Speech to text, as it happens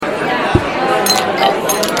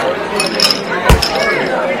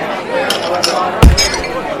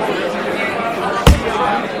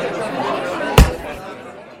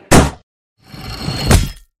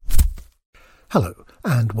Hello,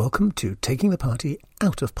 and welcome to Taking the Party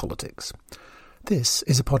Out of Politics. This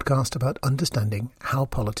is a podcast about understanding how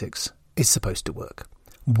politics is supposed to work,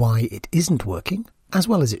 why it isn't working, as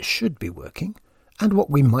well as it should be working, and what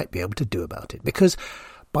we might be able to do about it. Because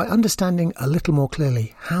by understanding a little more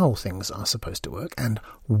clearly how things are supposed to work and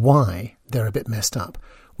why they're a bit messed up,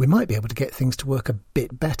 we might be able to get things to work a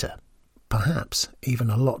bit better, perhaps even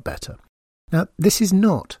a lot better. Now, this is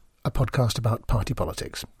not a podcast about party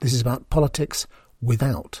politics. This is about politics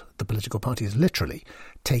without the political parties, literally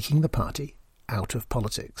taking the party out of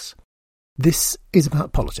politics. This is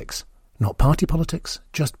about politics, not party politics,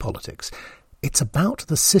 just politics. It's about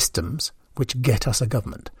the systems which get us a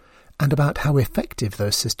government, and about how effective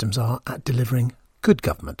those systems are at delivering good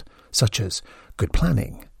government, such as good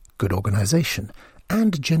planning, good organisation,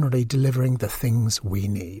 and generally delivering the things we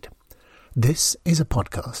need. This is a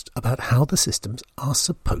podcast about how the systems are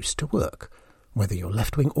supposed to work, whether you're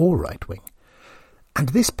left-wing or right-wing. And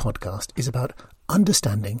this podcast is about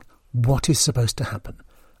understanding what is supposed to happen,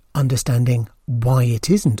 understanding why it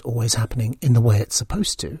isn't always happening in the way it's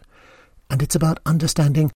supposed to, and it's about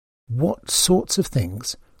understanding what sorts of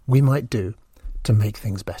things we might do to make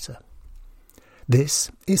things better. This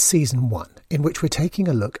is Season 1, in which we're taking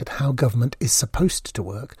a look at how government is supposed to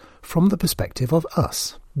work from the perspective of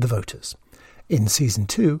us, the voters. In Season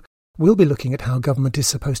 2, we'll be looking at how government is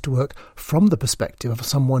supposed to work from the perspective of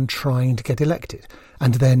someone trying to get elected,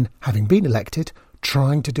 and then, having been elected,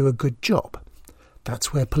 trying to do a good job.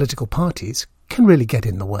 That's where political parties can really get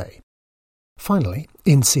in the way. Finally,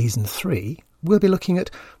 in Season 3, we'll be looking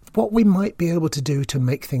at what we might be able to do to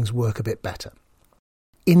make things work a bit better.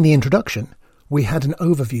 In the introduction, we had an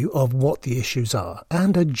overview of what the issues are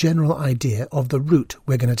and a general idea of the route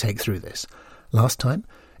we're going to take through this. Last time,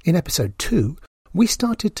 in Episode 2, we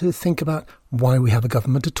started to think about why we have a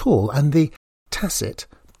government at all and the tacit,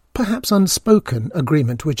 perhaps unspoken,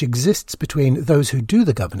 agreement which exists between those who do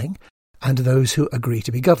the governing and those who agree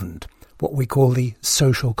to be governed, what we call the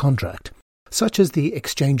social contract, such as the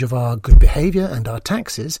exchange of our good behaviour and our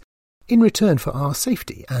taxes in return for our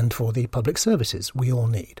safety and for the public services we all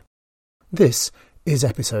need. This is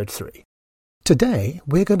Episode 3. Today,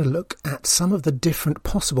 we're going to look at some of the different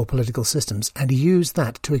possible political systems and use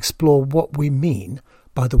that to explore what we mean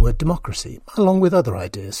by the word democracy, along with other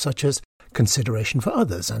ideas such as consideration for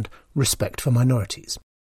others and respect for minorities.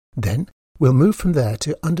 Then, we'll move from there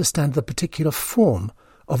to understand the particular form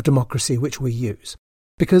of democracy which we use.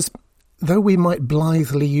 Because though we might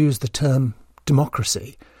blithely use the term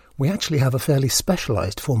democracy, we actually have a fairly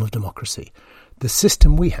specialised form of democracy. The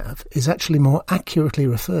system we have is actually more accurately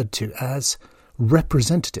referred to as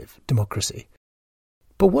representative democracy.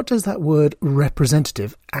 But what does that word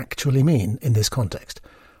representative actually mean in this context?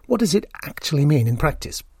 What does it actually mean in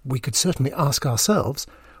practice? We could certainly ask ourselves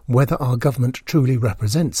whether our government truly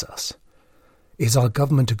represents us. Is our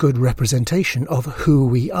government a good representation of who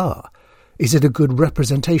we are? Is it a good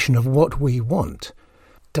representation of what we want?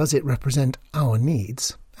 Does it represent our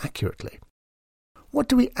needs accurately? What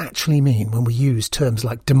do we actually mean when we use terms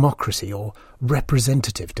like democracy or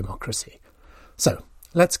representative democracy? So,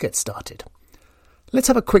 let's get started. Let's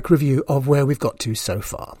have a quick review of where we've got to so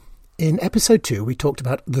far. In Episode 2, we talked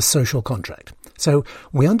about the social contract. So,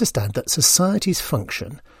 we understand that societies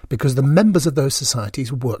function because the members of those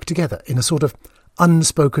societies work together in a sort of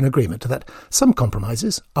unspoken agreement that some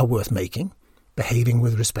compromises are worth making, behaving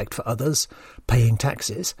with respect for others, paying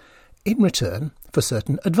taxes, in return for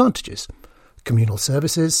certain advantages, communal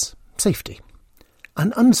services, safety.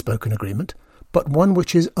 An unspoken agreement, but one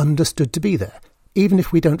which is understood to be there, even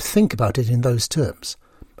if we don't think about it in those terms,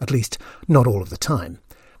 at least not all of the time.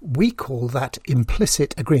 We call that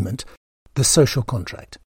implicit agreement the social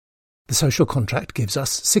contract. The social contract gives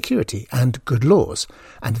us security and good laws,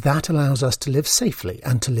 and that allows us to live safely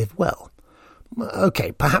and to live well.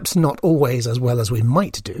 Okay, perhaps not always as well as we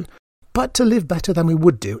might do, but to live better than we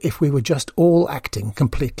would do if we were just all acting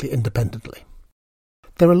completely independently.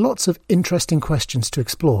 There are lots of interesting questions to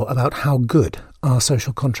explore about how good our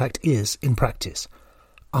social contract is in practice.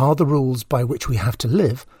 Are the rules by which we have to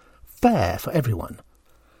live fair for everyone?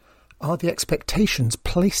 Are the expectations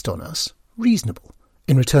placed on us reasonable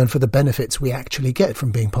in return for the benefits we actually get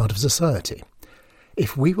from being part of society?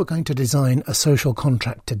 If we were going to design a social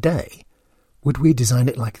contract today, would we design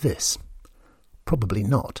it like this? Probably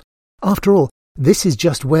not. After all, this is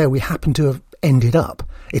just where we happen to have ended up.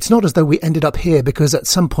 It's not as though we ended up here because at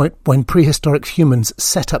some point when prehistoric humans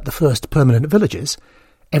set up the first permanent villages,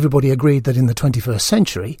 everybody agreed that in the 21st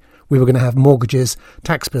century we were going to have mortgages,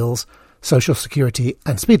 tax bills, social security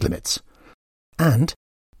and speed limits. And,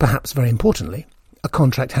 perhaps very importantly, a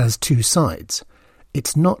contract has two sides.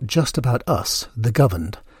 it's not just about us, the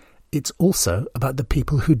governed. It's also about the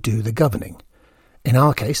people who do the governing. In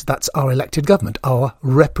our case, that's our elected government, our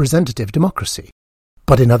representative democracy.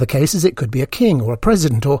 But in other cases, it could be a king or a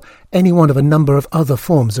president or any one of a number of other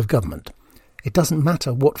forms of government. It doesn't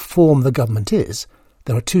matter what form the government is.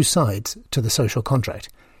 There are two sides to the social contract.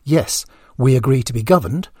 Yes, we agree to be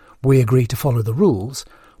governed. We agree to follow the rules.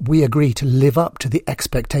 We agree to live up to the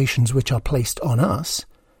expectations which are placed on us,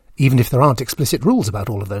 even if there aren't explicit rules about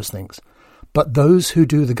all of those things. But those who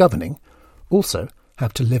do the governing also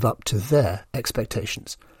have to live up to their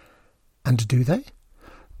expectations. And do they?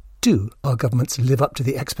 Do our governments live up to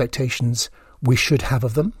the expectations we should have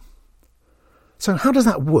of them? So how does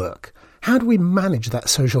that work? How do we manage that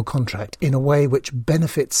social contract in a way which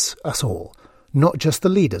benefits us all, not just the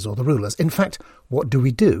leaders or the rulers? In fact, what do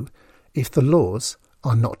we do if the laws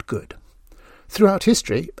are not good? Throughout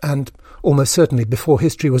history, and almost certainly before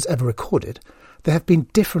history was ever recorded, there have been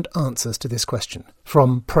different answers to this question,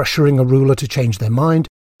 from pressuring a ruler to change their mind,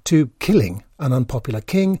 to killing an unpopular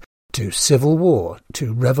king, to civil war,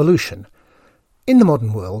 to revolution. In the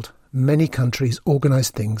modern world, many countries organise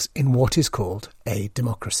things in what is called a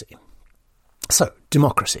democracy. So,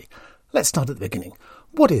 democracy. Let's start at the beginning.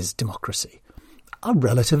 What is democracy? A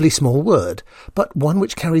relatively small word, but one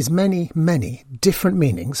which carries many, many different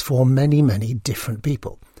meanings for many, many different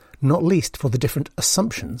people, not least for the different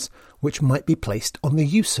assumptions which might be placed on the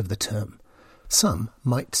use of the term. Some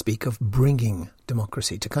might speak of bringing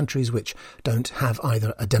democracy to countries which don't have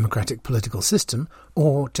either a democratic political system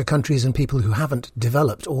or to countries and people who haven't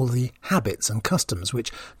developed all the habits and customs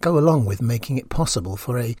which go along with making it possible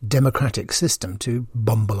for a democratic system to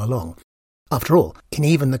bumble along. After all, in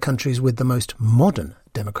even the countries with the most modern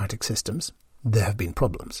democratic systems, there have been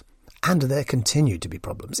problems. And there continue to be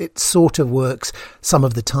problems. It sort of works some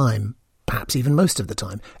of the time, perhaps even most of the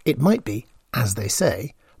time. It might be, as they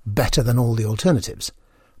say, better than all the alternatives.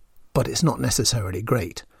 But it's not necessarily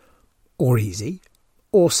great, or easy,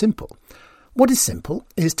 or simple. What is simple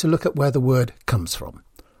is to look at where the word comes from.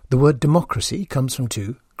 The word democracy comes from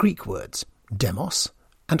two Greek words, demos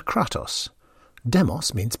and kratos.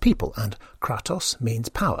 Demos means people, and kratos means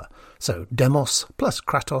power. So demos plus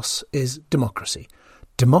kratos is democracy.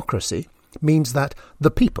 Democracy means that the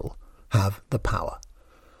people have the power.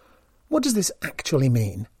 What does this actually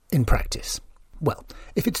mean in practice? Well,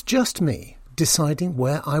 if it's just me deciding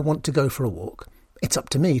where I want to go for a walk, it's up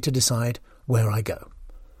to me to decide where I go.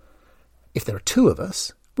 If there are two of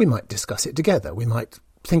us, we might discuss it together. We might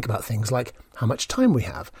think about things like how much time we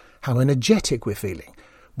have, how energetic we're feeling,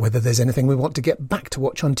 whether there's anything we want to get back to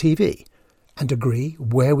watch on TV, and agree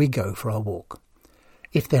where we go for our walk.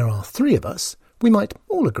 If there are three of us, we might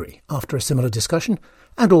all agree after a similar discussion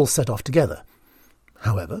and all set off together.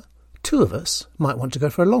 However, two of us might want to go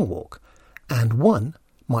for a long walk, and one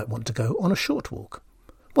might want to go on a short walk.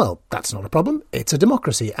 Well, that's not a problem. It's a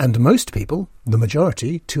democracy, and most people, the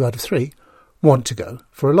majority, 2 out of 3, want to go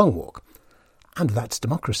for a long walk. And that's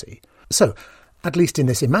democracy. So, at least in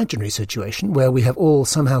this imaginary situation where we have all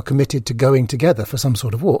somehow committed to going together for some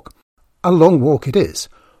sort of walk, a long walk it is,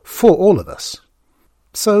 for all of us.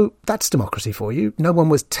 So that's democracy for you. No one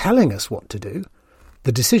was telling us what to do.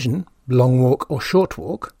 The decision, long walk or short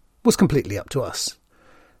walk, was completely up to us.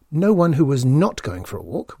 No one who was not going for a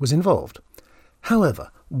walk was involved.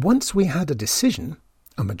 However, once we had a decision,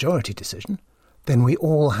 a majority decision, then we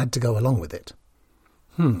all had to go along with it.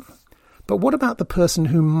 But what about the person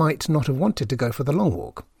who might not have wanted to go for the long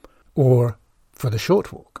walk? Or for the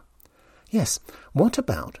short walk? Yes, what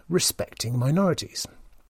about respecting minorities?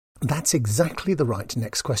 That's exactly the right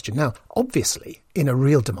next question. Now, obviously, in a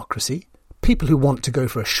real democracy, people who want to go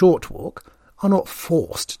for a short walk are not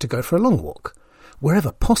forced to go for a long walk.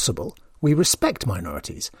 Wherever possible, we respect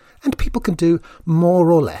minorities, and people can do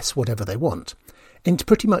more or less whatever they want. In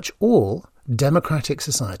pretty much all democratic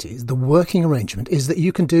societies, the working arrangement is that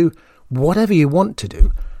you can do whatever you want to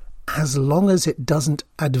do, as long as it doesn't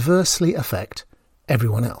adversely affect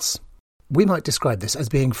everyone else. We might describe this as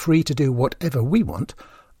being free to do whatever we want,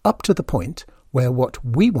 up to the point where what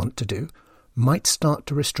we want to do might start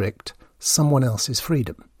to restrict someone else's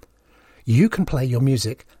freedom. You can play your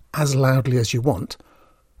music as loudly as you want,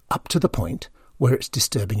 up to the point where it's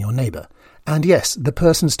disturbing your neighbour. And yes, the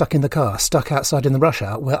person stuck in the car, stuck outside in the rush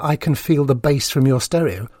hour, where I can feel the bass from your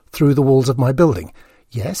stereo through the walls of my building.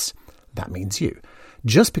 Yes, that means you.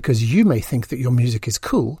 Just because you may think that your music is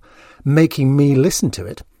cool, making me listen to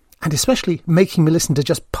it, and especially making me listen to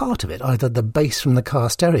just part of it, either the bass from the car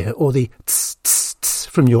stereo or the tss, tss, tss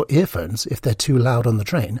from your earphones if they're too loud on the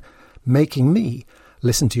train, making me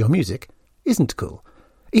listen to your music isn't cool.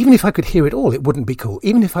 Even if I could hear it all, it wouldn't be cool.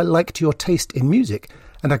 Even if I liked your taste in music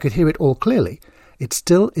and I could hear it all clearly, it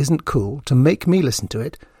still isn't cool to make me listen to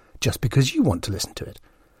it just because you want to listen to it.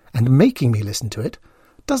 And making me listen to it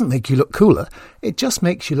doesn't make you look cooler. It just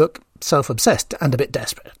makes you look self-obsessed and a bit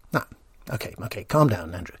desperate. Now, okay, calm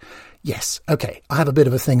down, Andrew. Yes, okay, I have a bit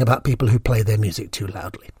of a thing about people who play their music too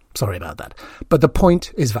loudly. Sorry about that. But the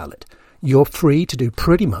point is valid. You're free to do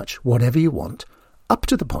pretty much whatever you want, up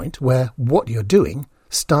to the point where what you're doing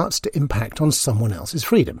starts to impact on someone else's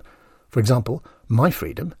freedom. For example, my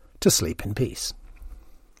freedom to sleep in peace.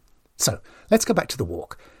 So, let's go back to the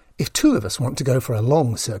walk. If two of us want to go for a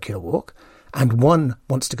long circular walk, and one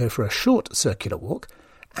wants to go for a short circular walk,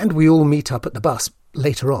 and we all meet up at the bus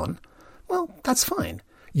later on, well, that's fine.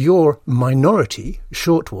 Your minority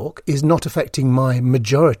short walk is not affecting my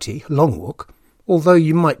majority long walk, although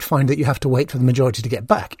you might find that you have to wait for the majority to get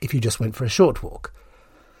back if you just went for a short walk.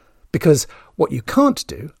 Because what you can't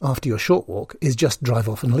do after your short walk is just drive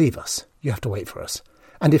off and leave us. You have to wait for us.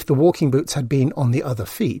 And if the walking boots had been on the other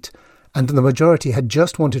feet, and the majority had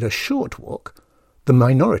just wanted a short walk, the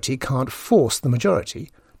minority can't force the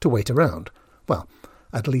majority to wait around. Well,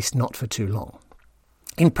 at least not for too long.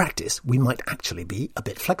 In practice, we might actually be a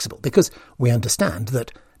bit flexible, because we understand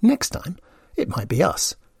that next time it might be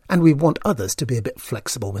us, and we want others to be a bit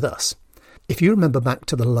flexible with us. If you remember back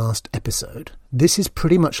to the last episode, this is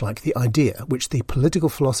pretty much like the idea which the political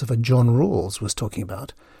philosopher John Rawls was talking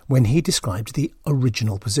about when he described the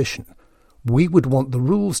original position. We would want the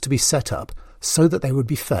rules to be set up so that they would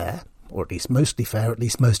be fair, or at least mostly fair, at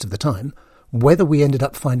least most of the time, whether we ended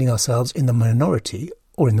up finding ourselves in the minority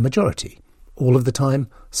or in the majority. All of the time,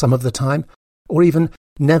 some of the time, or even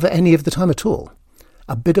never any of the time at all.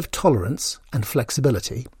 A bit of tolerance and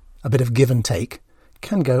flexibility, a bit of give and take,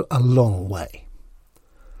 can go a long way.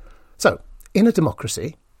 So, in a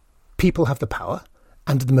democracy, people have the power,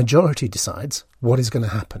 and the majority decides what is going to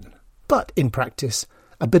happen. But in practice,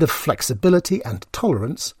 a bit of flexibility and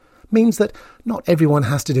tolerance means that not everyone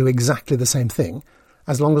has to do exactly the same thing,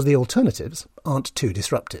 as long as the alternatives aren't too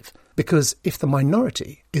disruptive. Because if the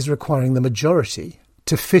minority is requiring the majority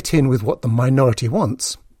to fit in with what the minority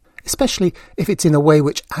wants, especially if it's in a way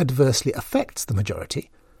which adversely affects the majority,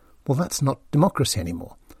 well, that's not democracy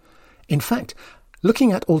anymore. In fact,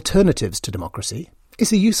 looking at alternatives to democracy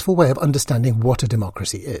is a useful way of understanding what a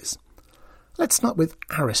democracy is. Let's start with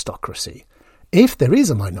aristocracy. If there is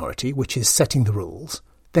a minority which is setting the rules,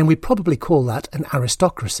 then we probably call that an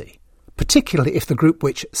aristocracy, particularly if the group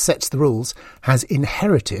which sets the rules has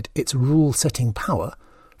inherited its rule-setting power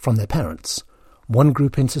from their parents. One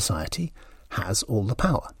group in society has all the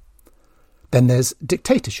power. Then there's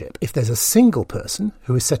dictatorship. If there's a single person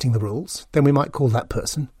who is setting the rules, then we might call that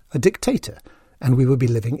person a dictator, and we would be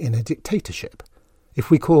living in a dictatorship. If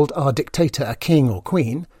we called our dictator a king or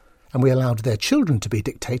queen, and we allowed their children to be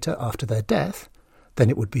dictator after their death, then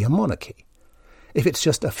it would be a monarchy. If it's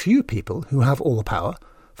just a few people who have all the power,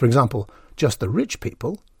 for example, just the rich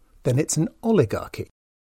people, then it's an oligarchy.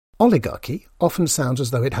 Oligarchy often sounds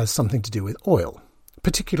as though it has something to do with oil,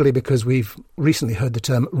 particularly because we've recently heard the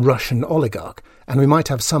term Russian oligarch, and we might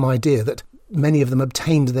have some idea that many of them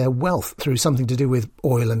obtained their wealth through something to do with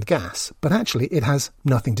oil and gas, but actually it has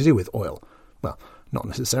nothing to do with oil. Well, not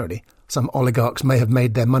necessarily. Some oligarchs may have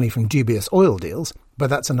made their money from dubious oil deals, but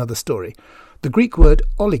that's another story. The Greek word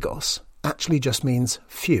oligos actually just means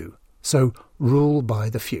few, so rule by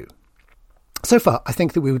the few. So far, I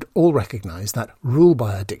think that we would all recognise that rule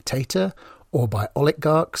by a dictator, or by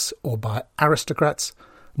oligarchs, or by aristocrats,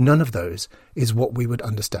 none of those is what we would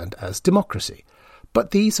understand as democracy.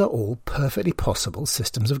 But these are all perfectly possible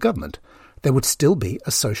systems of government. There would still be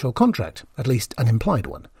a social contract, at least an implied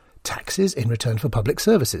one. Taxes in return for public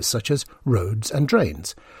services, such as roads and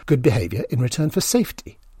drains. Good behaviour in return for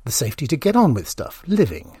safety. The safety to get on with stuff,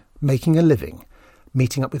 living, making a living,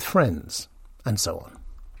 meeting up with friends, and so on.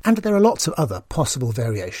 And there are lots of other possible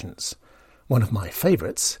variations. One of my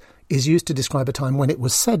favourites is used to describe a time when it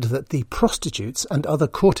was said that the prostitutes and other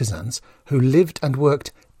courtesans who lived and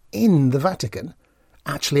worked in the Vatican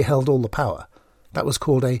actually held all the power. That was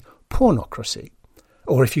called a pornocracy.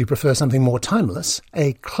 Or if you prefer something more timeless,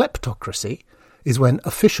 a kleptocracy is when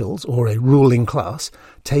officials or a ruling class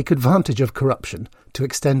take advantage of corruption to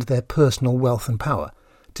extend their personal wealth and power,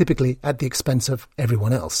 typically at the expense of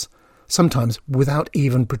everyone else, sometimes without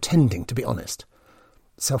even pretending to be honest.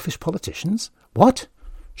 Selfish politicians? What?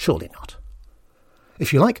 Surely not.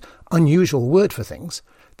 If you like unusual word for things,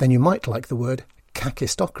 then you might like the word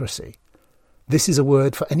kakistocracy. This is a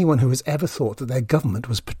word for anyone who has ever thought that their government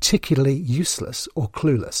was particularly useless or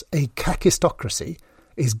clueless. A kakistocracy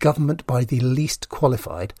is government by the least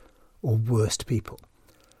qualified or worst people.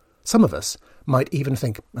 Some of us might even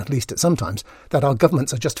think, at least at some times, that our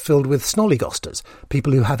governments are just filled with snollygosters,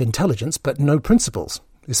 people who have intelligence but no principles,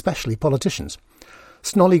 especially politicians.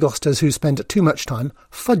 Snollygosters who spend too much time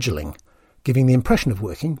fudgling, giving the impression of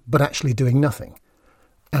working but actually doing nothing.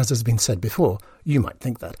 As has been said before, you might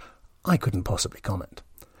think that. I couldn't possibly comment.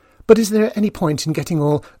 But is there any point in getting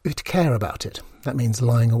all ut care about it? That means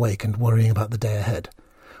lying awake and worrying about the day ahead.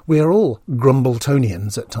 We are all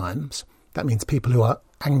Grumbletonians at times. That means people who are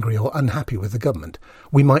angry or unhappy with the government.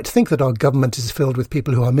 We might think that our government is filled with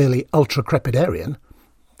people who are merely ultra-crepidarian.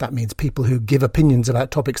 That means people who give opinions about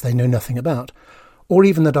topics they know nothing about. Or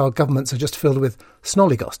even that our governments are just filled with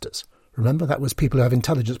snollygosters. Remember, that was people who have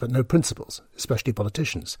intelligence but no principles, especially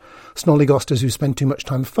politicians. Snollygosters who spend too much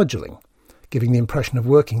time fudgling, giving the impression of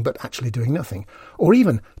working but actually doing nothing. Or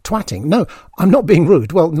even twatting. No, I'm not being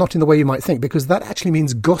rude. Well, not in the way you might think, because that actually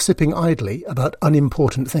means gossiping idly about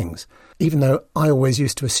unimportant things, even though I always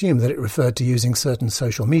used to assume that it referred to using certain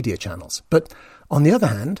social media channels. But on the other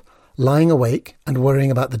hand, lying awake and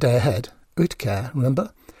worrying about the day ahead, ut care,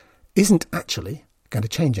 remember, isn't actually going to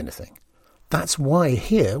change anything. That's why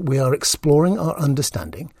here we are exploring our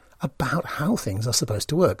understanding about how things are supposed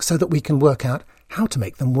to work, so that we can work out how to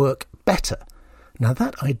make them work better. Now,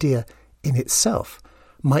 that idea in itself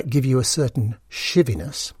might give you a certain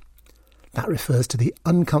shiviness. That refers to the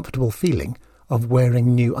uncomfortable feeling of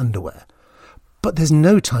wearing new underwear. But there's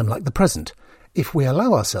no time like the present. If we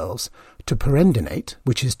allow ourselves to perendinate,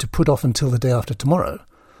 which is to put off until the day after tomorrow,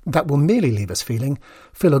 that will merely leave us feeling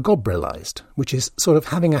philogobrilized, which is sort of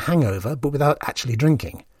having a hangover but without actually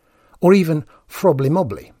drinking. Or even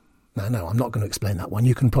frobly-mobbly. No, I'm not going to explain that one.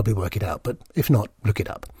 You can probably work it out, but if not, look it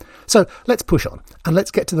up. So let's push on, and let's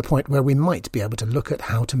get to the point where we might be able to look at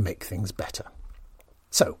how to make things better.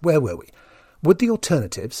 So, where were we? Would the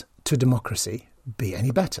alternatives to democracy be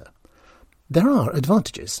any better? There are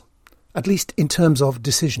advantages, at least in terms of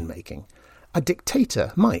decision-making. A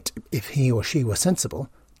dictator might, if he or she were sensible,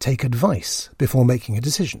 take advice before making a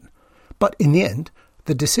decision. But in the end,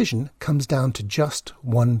 the decision comes down to just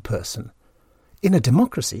one person. In a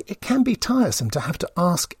democracy, it can be tiresome to have to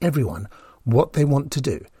ask everyone what they want to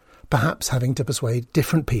do, perhaps having to persuade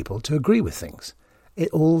different people to agree with things. It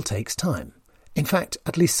all takes time. In fact,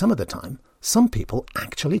 at least some of the time, some people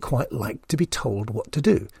actually quite like to be told what to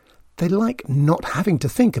do. They like not having to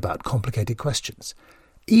think about complicated questions.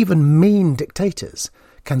 Even mean dictators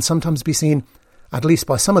can sometimes be seen, at least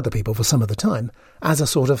by some of the people for some of the time, as a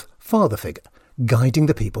sort of father figure, guiding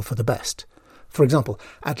the people for the best. For example,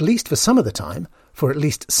 at least for some of the time, for at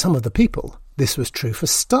least some of the people, this was true for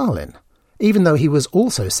Stalin, even though he was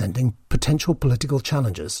also sending potential political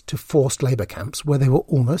challengers to forced labour camps where they were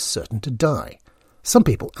almost certain to die. Some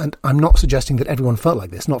people, and I'm not suggesting that everyone felt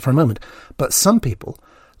like this, not for a moment, but some people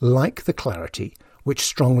like the clarity which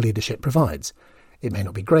strong leadership provides. It may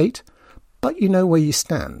not be great, but you know where you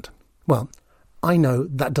stand. Well, I know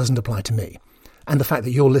that doesn't apply to me, and the fact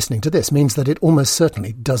that you're listening to this means that it almost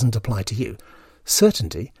certainly doesn't apply to you.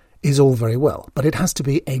 Certainty is all very well, but it has to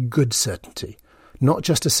be a good certainty, not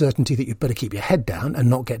just a certainty that you'd better keep your head down and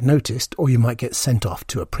not get noticed, or you might get sent off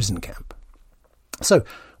to a prison camp. So,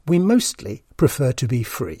 we mostly prefer to be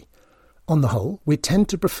free. On the whole, we tend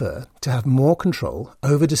to prefer to have more control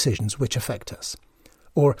over decisions which affect us.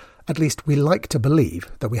 Or, at least, we like to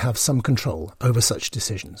believe that we have some control over such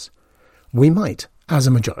decisions. We might, as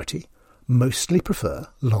a majority, mostly prefer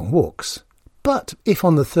long walks. But if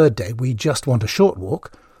on the third day we just want a short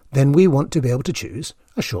walk, then we want to be able to choose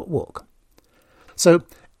a short walk. So,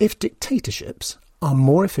 if dictatorships are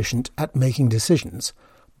more efficient at making decisions,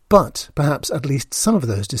 but perhaps at least some of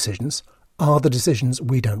those decisions are the decisions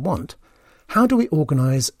we don't want, how do we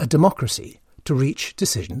organise a democracy to reach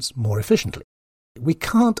decisions more efficiently? We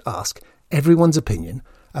can't ask everyone's opinion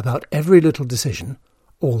about every little decision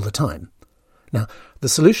all the time. Now, the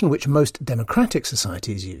solution which most democratic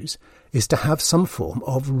societies use is to have some form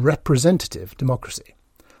of representative democracy.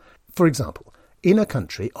 For example, in a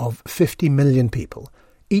country of 50 million people,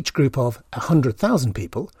 each group of 100,000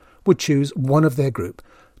 people would choose one of their group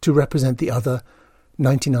to represent the other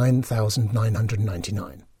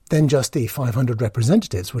 99,999. Then just the 500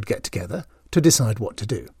 representatives would get together to decide what to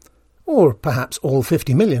do. Or perhaps all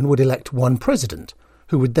 50 million would elect one president,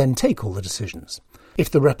 who would then take all the decisions. If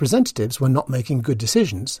the representatives were not making good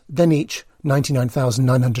decisions, then each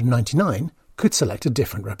 99,999 could select a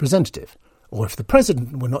different representative. Or if the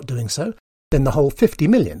president were not doing so, then the whole 50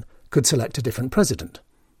 million could select a different president.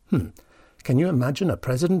 Can you imagine a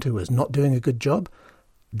president who was not doing a good job,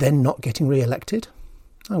 then not getting re-elected?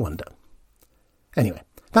 I wonder. Anyway,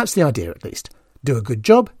 that's the idea at least. Do a good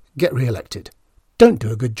job, get re-elected. Don't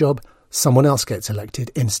do a good job, someone else gets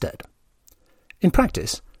elected instead. In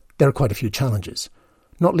practice, there are quite a few challenges,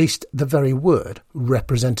 not least the very word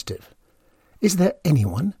representative. Is there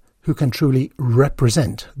anyone who can truly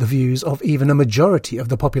represent the views of even a majority of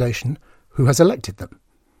the population who has elected them?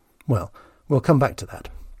 Well, we'll come back to that.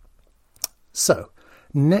 So,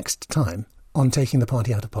 next time on Taking the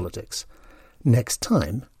Party Out of Politics, next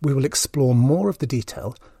time we will explore more of the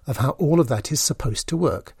detail of how all of that is supposed to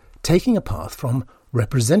work, taking a path from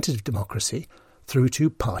representative democracy through to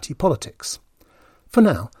party politics. For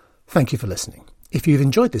now, thank you for listening. If you've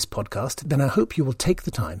enjoyed this podcast, then I hope you will take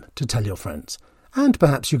the time to tell your friends. And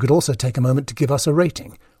perhaps you could also take a moment to give us a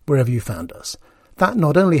rating wherever you found us. That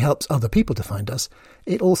not only helps other people to find us,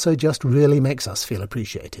 it also just really makes us feel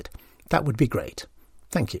appreciated. That would be great.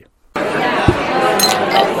 Thank you.